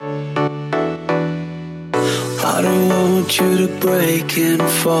I don't want you to break and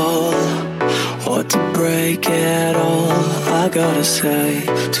fall, or to break at all. I gotta say,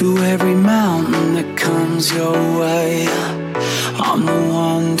 to every mountain that comes your way, I'm the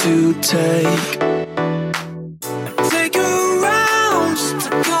one to take. Take you around just to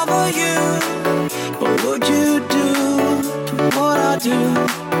cover you. What would you do to what I do?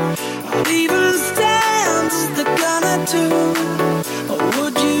 I'd even stand just the gonna do. What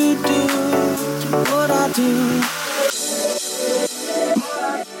would you do to what I do?